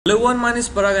Hello everyone, my name is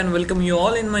Parag and welcome you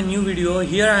all in my new video.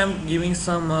 Here I am giving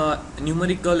some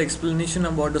numerical explanation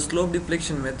about the slope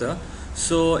deflection method.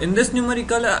 So in this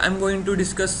numerical I am going to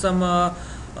discuss some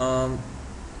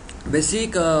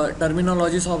basic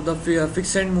terminologies of the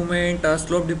fixed end moment,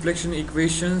 slope deflection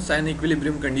equations and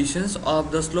equilibrium conditions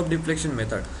of the slope deflection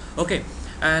method. Okay,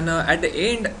 and at the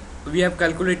end we have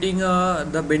calculating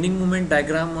the bending moment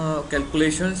diagram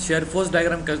calculation, shear force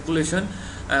diagram calculation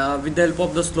with the help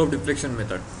of the slope deflection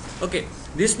method. Okay,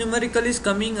 this numerical is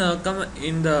come in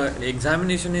the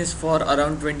examination is for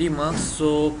around 20 marks,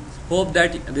 so hope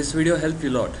that this video help you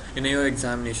a lot in your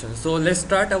examination. So let's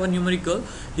start our numerical.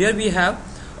 Here we have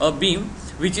a beam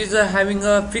which is having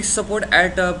a fixed support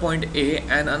at point A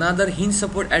and another hinge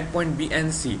support at point B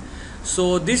and C.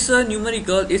 So this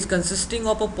numerical is consisting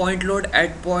of a point load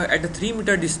at a 3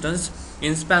 meter distance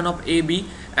in span of AB,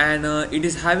 and it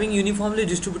is having uniformly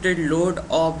distributed load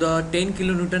of the 10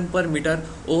 kilonewton per meter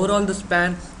overall the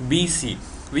span BC,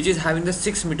 which is having the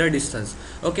 6 meter distance.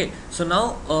 Okay, so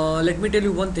now let me tell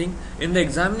you one thing. In the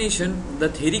examination the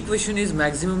theory question is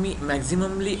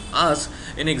maximally asked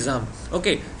in exam.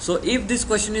 Okay, so if this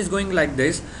question is going like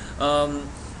this,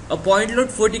 a point load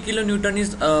 40 kilonewton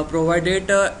is provided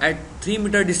at 3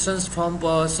 meter distance from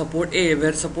support A,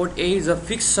 where support A is a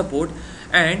fixed support,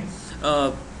 and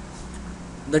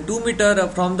the 2 meter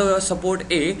from the support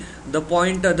A, the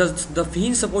point the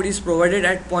hinge support is provided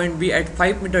at point B at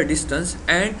 5 meter distance,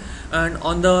 and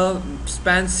on the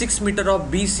span 6 meter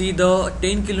of BC the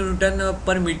 10 kilonewton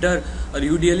per meter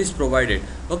UDL is provided.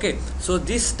 Okay, so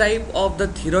this type of the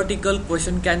theoretical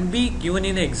question can be given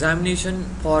in examination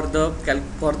for the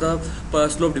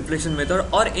slope deflection method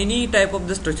or any type of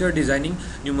the structure designing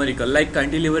numerical like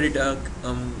cantilever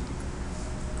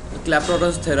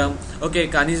Clapeyron's theorem, okay,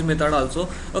 Carney's method also.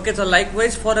 Okay, so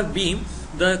likewise for a beam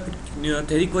the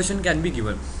theory question can be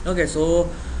given. Okay, so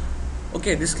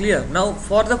okay, this clear. Now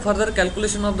for the further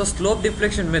calculation of the slope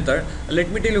deflection method, let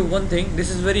me tell you one thing.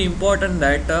 This is very important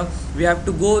that we have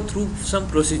to go through some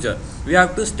procedure. We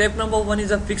have to, step number 1 is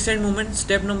a fixed end moment,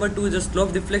 step number 2 is a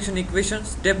slope deflection equation,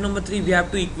 step number 3 we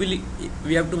have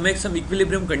to make some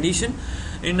equilibrium condition.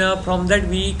 From that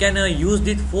we can use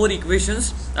these 4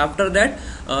 equations. After that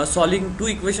solving 2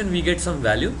 equations we get some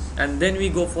value, and then we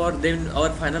go for, then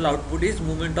our final output is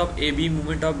moment of AB,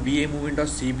 moment of BA, moment of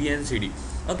CB and CD.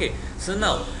 Okay, so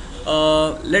now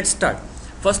let's start.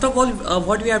 First of all,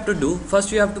 what we have to do,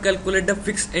 first we have to calculate the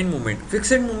fixed end moment.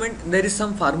 Fixed end moment, there is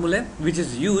some formula which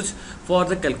is used for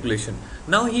the calculation.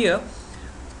 Now here,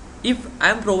 if I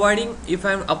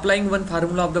am applying one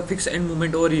formula of the fixed end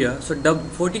moment over here, so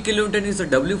 40 kilonewton is the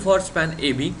W for span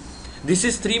AB, this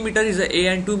is 3 meter is a A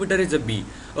and 2 meter is a B.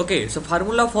 Okay, so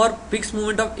formula for fixed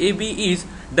moment of AB is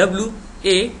W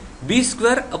A B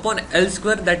square upon L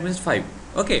square, that means 5.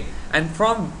 Okay, and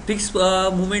from fixed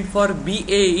moment for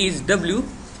BA is W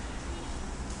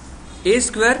A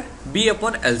square B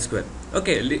upon L square.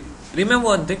 Okay, remember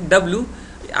one thing, W,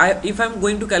 if I am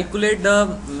going to calculate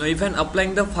if I am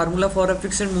applying the formula for a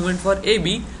fixed moment for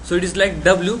AB, so it is like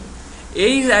W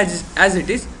A is as it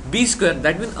is, B square,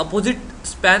 that means opposite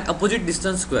span, opposite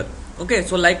distance square. Okay,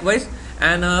 so likewise,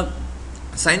 and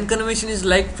sign convention is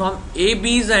like from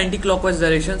AB is the anti-clockwise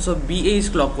direction, so BA is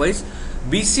clockwise,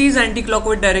 BC is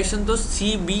anti-clockwise direction, so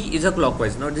CB is a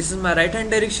clockwise. Now this is my right hand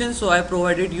direction, so I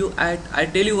provided you, I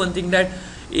tell you one thing, that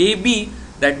AB,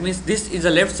 that means this is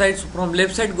the left side, so from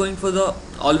left side going for the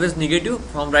always negative,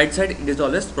 from right side it is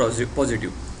always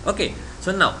positive. Okay,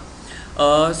 so now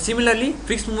similarly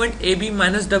fixed moment AB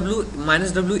minus W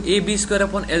AB square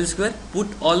upon L square, put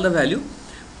all the value,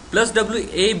 plus W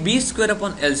AB square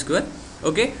upon L square.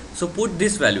 Okay, so put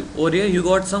this value over here, you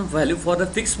got some value for the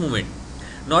fixed moment,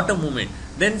 not a moment.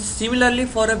 Then similarly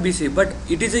for a BC, but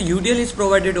it is a UDL is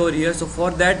provided over here, so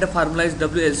for that the formula is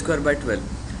WL square by 12.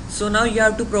 So now you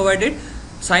have to provide it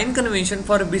sign convention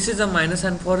for a BC is a minus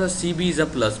and for a CB is a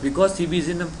plus, because CB is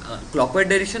in a clockwise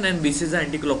direction and BC is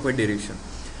anti-clockwise direction.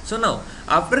 So now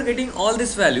after getting all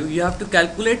this value, you have to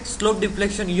calculate slope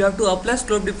deflection. You have to apply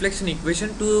slope deflection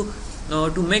equation to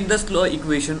make the slope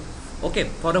equation, okay,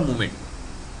 for a moment.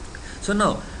 So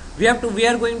now we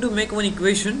are going to make one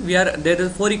equation. There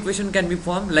is 4 equation can be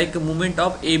formed, like a moment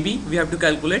of AB we have to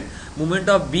calculate, moment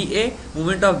of BA,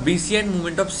 moment of BC and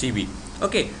moment of CB.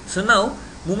 Okay, so now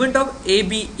moment of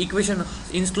AB equation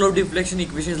in slope deflection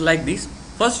equation is like this.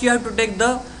 First you have to take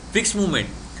the fixed moment.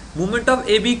 Moment of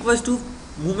AB equals to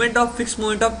moment of fixed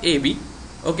moment of AB,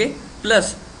 okay,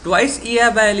 plus twice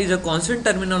EI by L is a constant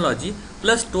terminology,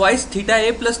 plus twice theta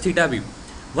A plus theta B.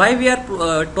 Why we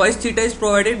are twice theta is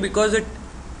provided? Because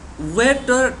where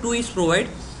the 2 is provided,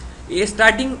 A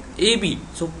starting AB,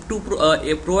 so to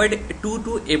provide 2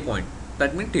 to A point,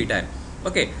 that means theta.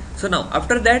 Okay, so now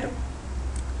after that,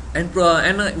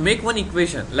 and make one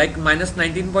equation like minus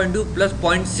 19.2 plus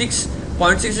 0.6.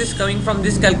 0.6 is coming from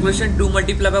this calculation, 2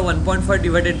 multiplied by 1.5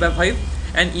 divided by 5,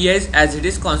 and EI is as it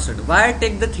is constant. Why I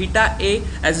take the theta A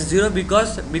as 0?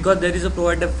 Because there is a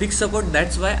provided fixed support,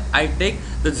 that's why I take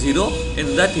the 0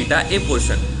 in the theta A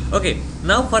portion. Okay,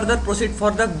 now further proceed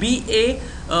for the BA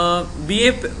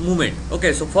moment.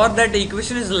 Okay, so for that the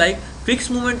equation is like fixed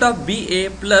moment of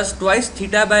BA plus twice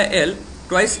theta by L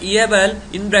twice EA by L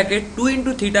in bracket 2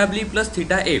 into theta B plus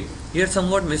theta A. Here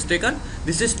somewhat mistaken,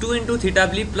 this is 2 into theta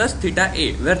B plus theta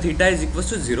A, where theta is equal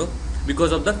to 0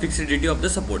 because of the fixity of the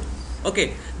support.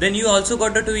 Okay, then you also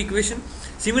got the two equation.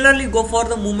 Similarly, go for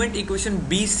the moment equation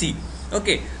BC.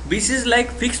 Okay, BC is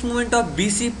like fixed moment of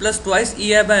BC plus twice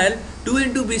EA by L, 2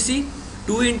 into BC,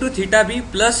 2 into theta B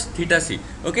plus theta C.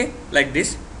 Okay, like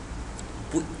this.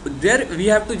 There we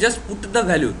have to just put the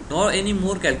value, not any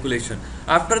more calculation.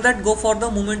 After that, go for the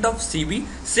moment of CB.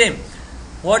 Same,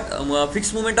 what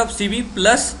fixed moment of CB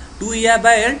plus 2 EI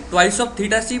by L twice of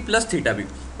theta C plus theta B.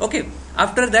 Okay,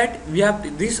 after that we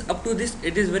have this. Up to this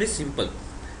it is very simple.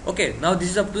 Okay, now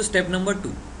this is up to step number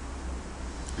 2.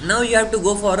 Now you have to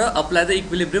go for apply the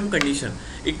equilibrium condition.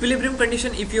 Equilibrium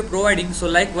condition if you are providing, so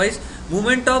likewise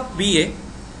moment of BA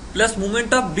plus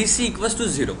moment of BC equals to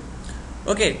 0.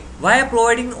 Okay, why I am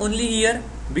providing only here?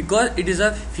 Because it is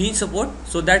a hinge support,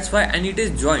 so that's why, and it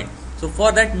is joint. So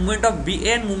for that moment of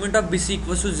BA and moment of BC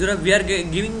equals to 0, we are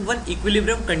giving one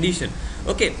equilibrium condition.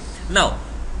 Okay, now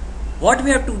what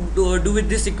we have to do with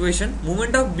this equation?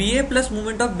 Moment of BA plus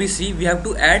moment of BC we have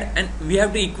to add, and we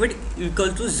have to equate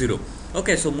equal to 0.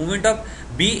 Okay, so moment of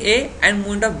BA and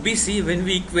moment of BC, when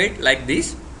we equate like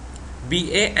this,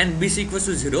 BA and BC equals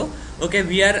to 0. Okay,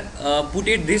 we are put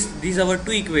it these are our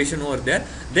two equation over there.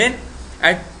 Then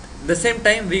at the same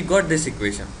time we got this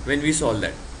equation when we solve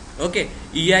that. Okay,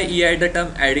 EI the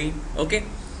term adding. Okay,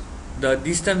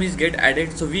 this term is get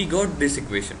added, so we got this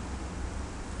equation.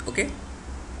 Okay,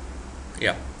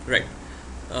 yeah, right.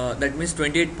 That means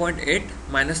 28.8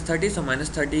 minus 30, so minus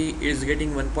 30 is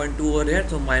getting 1.2 over here,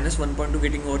 so minus 1.2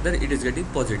 getting over there, it is getting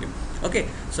positive. Okay,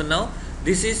 so now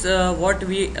this is what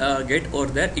we get over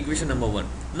there, equation number 1.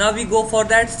 Now we go for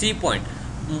that C point,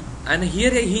 and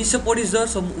here a hinge support is there,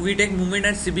 so we take moment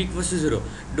at CB equals to 0.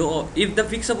 If the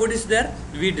fixed support is there,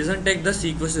 we doesn't take the C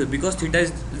equals to 0 because theta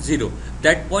is 0.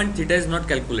 That point theta is not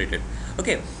calculated.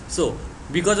 Okay, so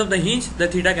because of the hinge, the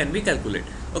theta can be calculated.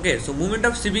 Okay, so moment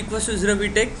of CB equals to 0 we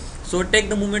take, so take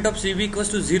the moment of CB equals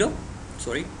to 0.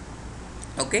 Sorry.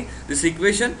 Okay, this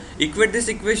equation, equate this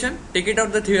equation, take it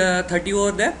out the 30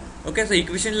 over there. Okay, so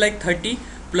equation like 30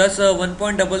 plus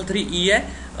 1.33 EI,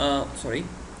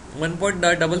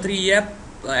 1.33 EI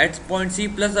at point C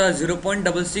plus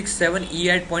 0.667 EI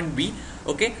at point B.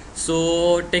 Okay,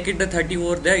 so take it the 30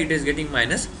 over there, it is getting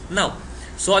minus. Now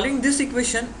solving this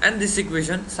equation and this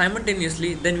equation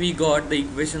simultaneously, then we got the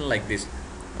equation like this.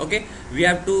 Okay, we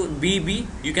have to BB,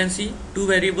 you can see two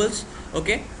variables.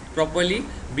 Okay, properly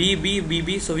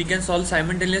BB, so we can solve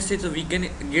simultaneously, so we can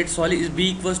get solve is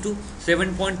B equals to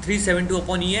 7.372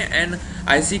 upon EA and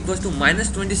IC equals to minus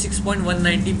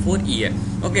 26.194 EA.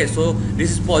 Okay, so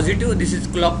this is positive, this is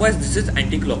clockwise, this is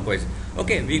anti-clockwise.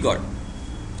 Okay, we got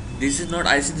this is not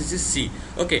IC, this is C.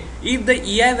 Okay, if the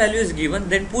EI value is given,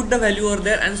 then put the value over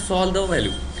there and solve the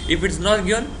value. If it's not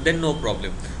given, then no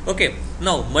problem. Okay,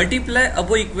 now multiply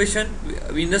above equation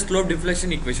in the slope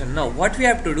deflection equation. Now what we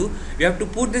have to do, we have to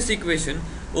put this equation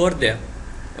over there.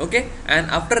 Okay, and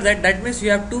after that, that means you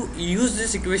have to use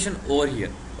this equation over here.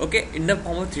 Okay, in the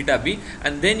form of theta B,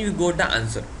 and then you got the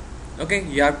answer. Okay,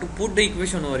 you have to put the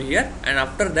equation over here, and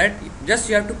after that just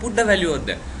you have to put the value over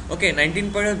there. Okay,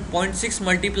 19.6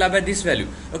 multiplied by this value.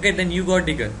 Okay, then you got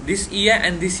this EI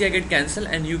and this EI get cancelled,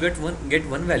 and you get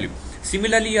one value.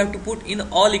 Similarly, you have to put in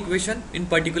all equation in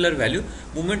particular value.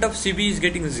 Moment of CB is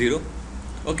getting 0.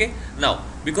 Okay, now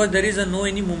because there is no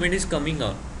any movement is coming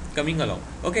along.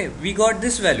 Okay, we got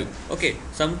this value. Okay,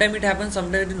 sometime it happens,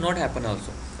 sometime it did not happen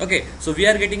also. Okay, so we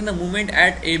are getting the movement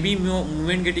at AB,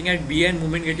 movement getting at BA, and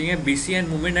movement getting at BC, and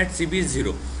movement at CB is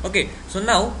 0. Okay, so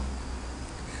now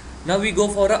we go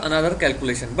for another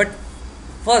calculation, but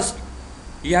first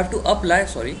you have to apply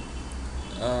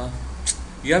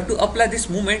you have to apply this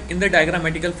movement in the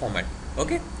diagrammatical format.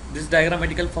 Okay, this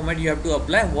diagrammatical format you have to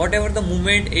apply whatever the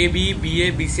movement AB,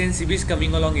 BA, BC and CB is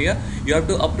coming along here, you have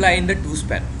to apply in the two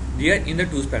span. Here in the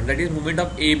two span, that is movement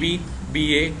of AB,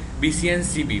 BA, BC and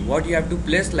CB, what you have to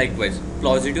place likewise,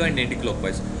 positive and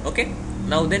anti-clockwise. Okay,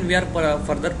 Now then we are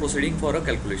further proceeding for a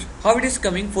calculation. How it is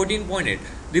coming 14.8.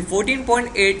 The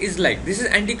 14.8 is like, this is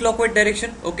anti-clockwise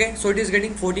direction, okay, so it is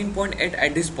getting 14.8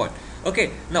 at this point.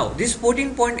 Okay, now this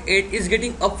 14.8 is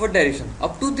getting upward direction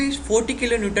up to this 40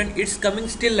 kilonewton. It's coming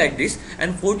still like this,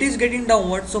 and 40 is getting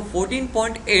downward, so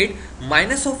 14.8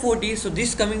 minus of 40, so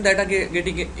this coming that are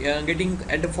getting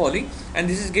at the falling, and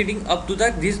this is getting up to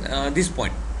that this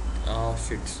point.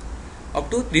 Up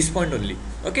to this point only.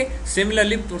 Okay,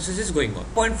 similarly process is going on.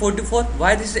 0.44,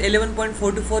 why this is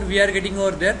 11.44 we are getting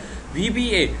over there?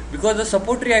 VBA, because the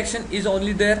support reaction is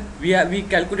only there. We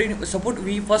calculate support.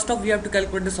 We first off we have to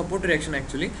calculate the support reaction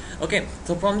actually. Okay,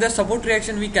 so from the support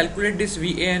reaction we calculate this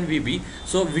VA and VB.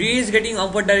 So V is getting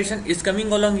upward direction, is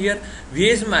coming along here. V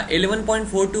is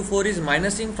 11.424 is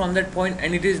minusing from that point,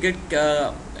 and it is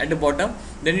at the bottom.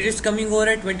 Then it is coming over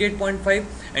at 28.5,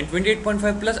 and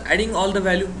 28.5 plus adding all the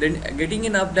value, then getting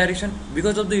in up direction.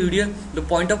 Because of the UDL, the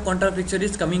point of contact picture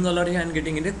is coming over here and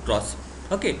getting in a cross.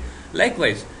 Okay,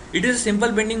 likewise it is a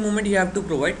simple bending moment you have to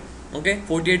provide. Okay,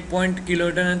 48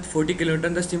 kilonewton and 40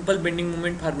 kilonewton, the simple bending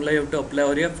moment formula you have to apply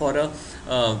over here for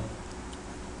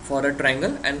a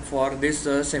triangle and for this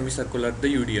semicircular, the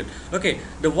UDL. Okay,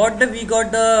 we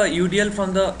got the UDL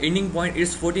from the ending point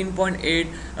is 14.8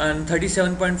 and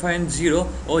 37.5 and 0.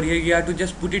 Over here you have to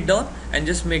just put it down and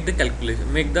just make the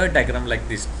calculation, make the diagram like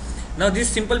this. Now this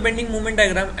simple bending moment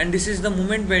diagram, and this is the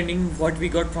moment bending what we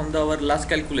got from our last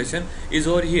calculation is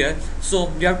over here. So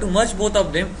we have to merge both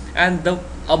of them, and the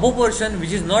above portion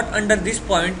which is not under this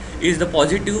point is the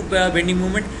positive bending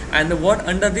moment, and the what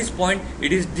under this point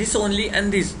it is this only,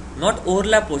 and this not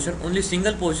overlap portion, only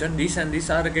single portion, this and this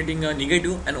are getting a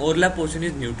negative, and overlap portion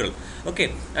is neutral.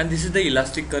 Okay, and this is the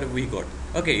elastic curve we got.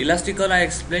 Okay, elastic curve I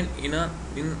explained in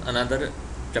another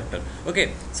chapter.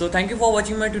 Okay, so thank you for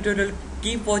watching my tutorial.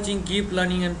 Keep watching, keep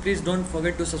learning, and please don't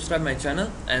forget to subscribe my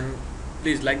channel, and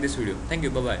please like this video. Thank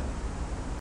you. Bye bye.